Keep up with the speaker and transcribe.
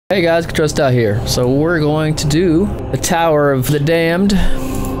Hey guys, KontrolStyle's here. So we're going to do the Tower of the Damned.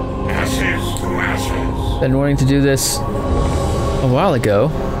 Ashes to ashes. Been wanting to do this a while ago,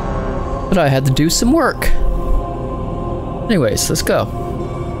 but I had to do some work. Anyways, let's go.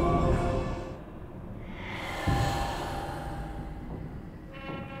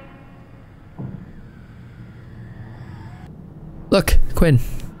 Look, Quinn.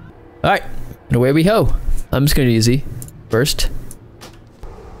 Alright, and away we go. I'm just gonna do easy first.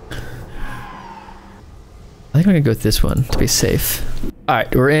 I think I'm gonna go with this one to be safe.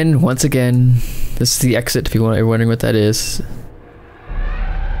 Alright, we're in once again. This is the exit if you're wondering what that is.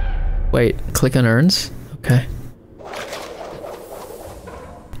 Wait, click on urns? Okay.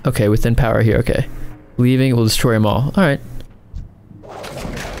 Okay, within power here, okay. Leaving will destroy them all. Alright.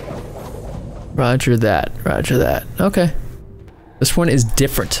 Roger that, roger that. Okay. This one is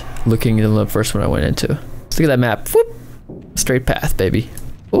different looking than the first one I went into. Let's look at that map. Whoop! Straight path, baby.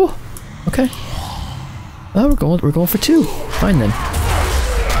 Oh, okay. Oh, we're going for two. Fine then.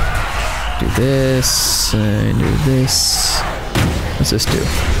 Do this and do this. What's this do?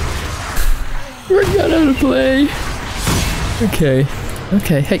 Forgot how to play. Okay.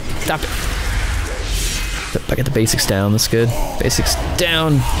 Okay. Hey, stop it. I get the basics down. That's good. Basics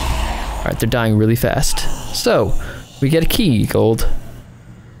down. All right, they're dying really fast. So we get a key. Gold.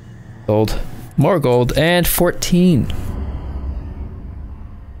 Gold. More gold and 14.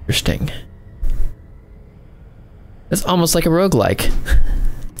 Interesting. It's almost like a roguelike.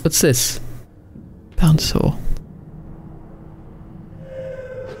 What's this? Found soul.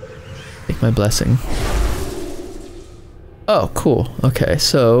 Take my blessing. Oh, cool. Okay,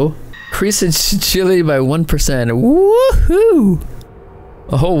 so increase agility by 1%. Woohoo!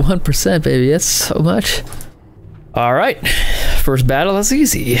 A whole 1%, baby. That's so much. All right, first battle. That's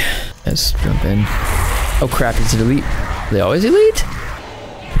easy. Let's jump in. Oh crap! Is it elite? Are they always elite?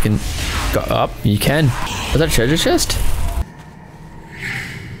 You can go up. You can. Was that a treasure chest?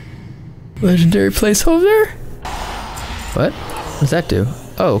 Legendary placeholder? What? What does that do?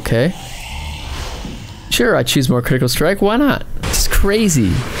 Oh, okay. Sure, I choose more critical strike. Why not? This is crazy.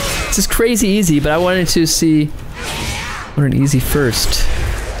 This is crazy easy, but I wanted to see what an easy first.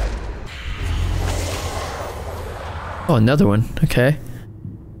 Oh, another one. Okay.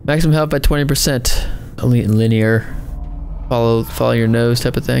 Maximum health by 20%. Elite and linear. Follow your nose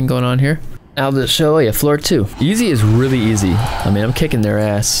type of thing going on here. Now the show you floor 2. Easy is really easy. I mean, I'm kicking their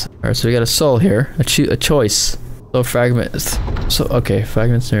ass. All right, so we got a soul here, a choice. Soul fragments. So okay,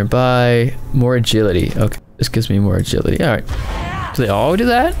 fragments nearby. More agility. Okay, this gives me more agility. All right. Do they all do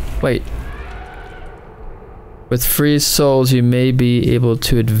that? Wait. With free souls, you may be able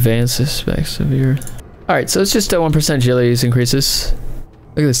to advance the specs of your. All right, so it's just a 1% agility increases.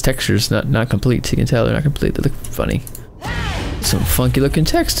 Look at this textures, not complete. You can tell they're not complete. They look funny. Some funky looking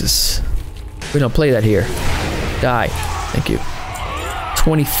textures. We don't play that here. Die. Thank you.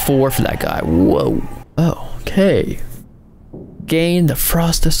 24 for that guy. Whoa. Oh, okay. Gain the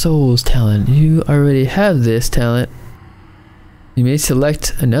Frost of Souls talent. You already have this talent. You may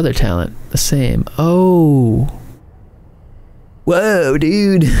select another talent. The same. Oh. Whoa,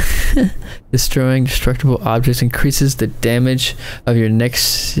 dude. Destroying destructible objects increases the damage of your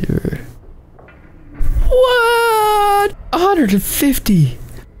next... What? 150.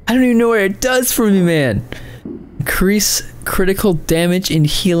 I don't even know what it does for me, man. Increase critical damage and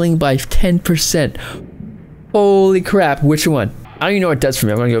healing by 10%. Holy crap. Which one? I don't even know what it does for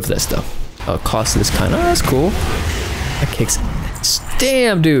me. I'm gonna go for this though. Oh, cost of this kind. Oh, that's cool. That kicks.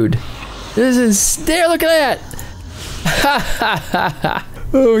 Damn, dude. This is there. Look at that. Ha ha ha ha.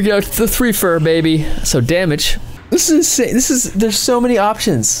 Oh, we got the 3 fur, baby. So damage. This is insane. There's so many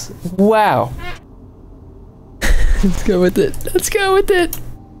options. Wow. Let's go with it. Let's go with it.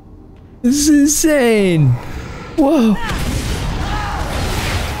 This is insane. Whoa.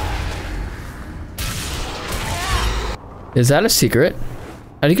 Is that a secret?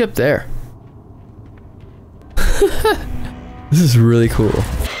 How do you get up there? This is really cool.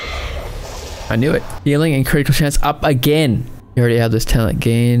 I knew it. Healing and critical chance up again. You already have this talent.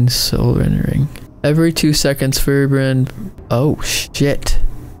 Gain soul rendering. Every 2 seconds for brand. Oh shit.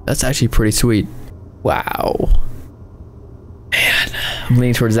 That's actually pretty sweet. Wow. Man, I'm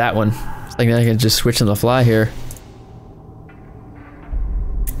leaning towards that one. It's like I can just switch on the fly here.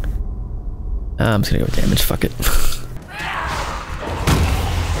 I'm just gonna go with damage. Fuck it.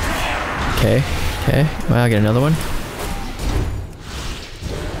 Okay. Okay. Well, I get another one.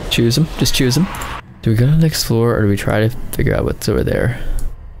 Choose them. Just choose them. Do we go to the next floor or do we try to figure out what's over there?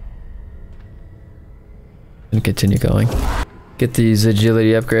 And continue going. Get these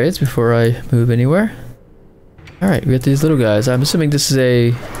agility upgrades before I move anywhere. Alright, we got these little guys. I'm assuming this is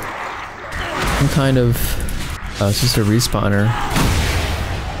a some kind of... Oh, it's just a respawner.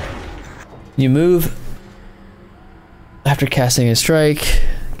 You move after casting a strike.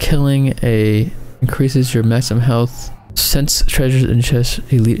 Killing a increases your maximum health. Sense treasures and chest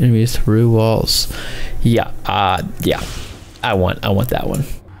elite enemies through walls. Yeah, yeah. I want that one.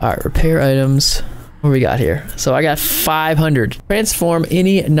 Alright, repair items. What do we got here? So I got 500. Transform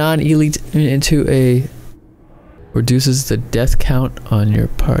any non-elite into a... Reduces the death count on your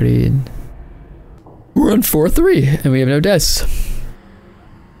party. And we're on 4-3 and we have no deaths.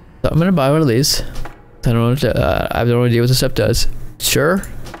 So I'm gonna buy one of these. I don't know. I have no idea what this stuff does. Sure.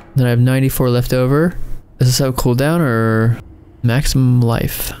 Then I have 94 left over. Is this how cooldown or maximum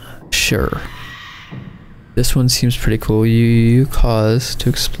life? Sure. This one seems pretty cool. You cause to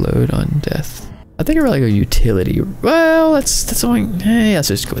explode on death. I think I really like a utility. Well, that's only. Hey, let's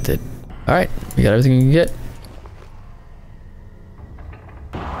just go with it. All right, we got everything we can get.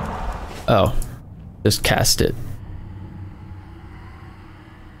 Oh, just cast it.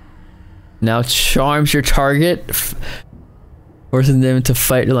 Now charms your target, forcing them to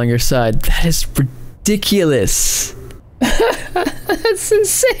fight along your side. That is ridiculous. That's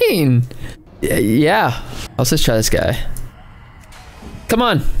insane. Yeah, I'll just try this guy. Come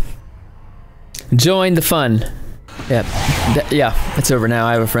on, join the fun. Yeah, yeah, it's over now.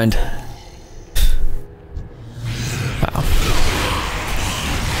 I have a friend. Wow.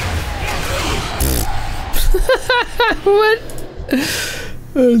 What?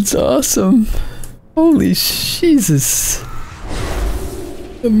 That's awesome. Holy Jesus.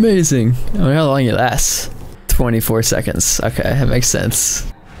 Amazing. I wonder how long it lasts. 24 seconds. Okay, that makes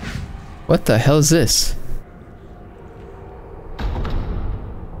sense. What the hell is this?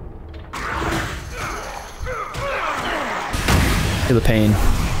 Feel the pain.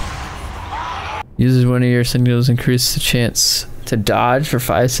 Uses one of your signals, increase the chance to dodge for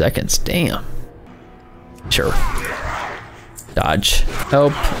 5 seconds. Damn. Sure. Dodge.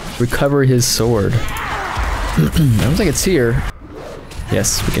 Help recover his sword. I don't think it's here.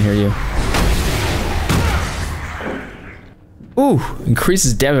 Yes, we can hear you. Ooh,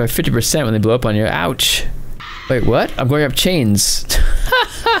 increases damage by 50% when they blow up on you. Ouch. Wait, what? I'm going up chains.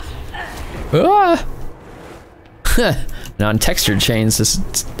 Ah. Non-textured chains. This.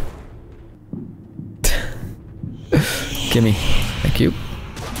 Gimme. Thank you.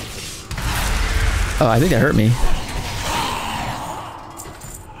 Oh, I think that hurt me.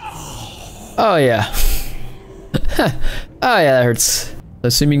 Oh yeah. Oh yeah, that hurts.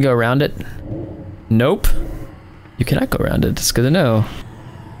 Assume you can go around it. Nope. You cannot go around it. It's good to know.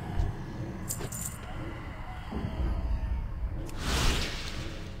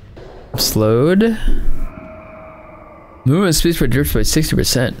 Slowed. Movement speed reduced by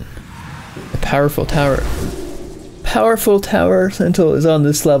 60%. A powerful tower. Powerful tower sentinel is on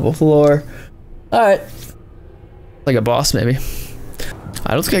this level floor. Alright. Like a boss, maybe.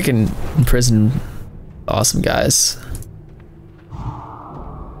 I don't think I can imprison awesome guys.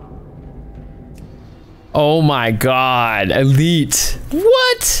 Oh my god, elite.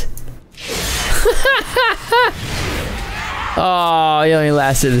 What? Oh, he only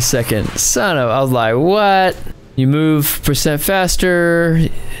lasted a second. Son of, I was like, what? You move % faster.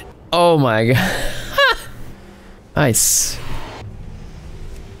 Oh my god. Nice.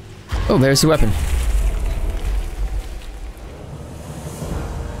 Oh, there's the weapon.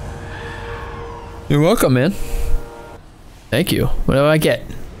 You're welcome, man. Thank you. What do I get?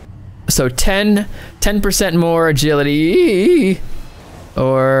 So 10% more agility,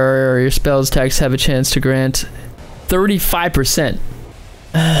 or your spells attacks have a chance to grant 35%.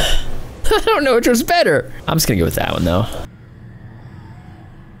 I don't know which was better. I'm just gonna go with that one though. I'm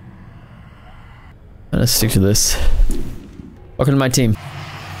gonna stick to this. Welcome to my team.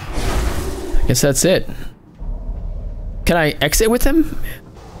 I guess that's it. Can I exit with him?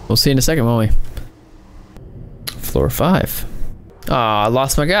 We'll see in a second, won't we? Floor 5. Aw, I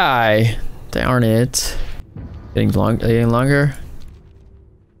lost my guy. Darn it. Getting longer.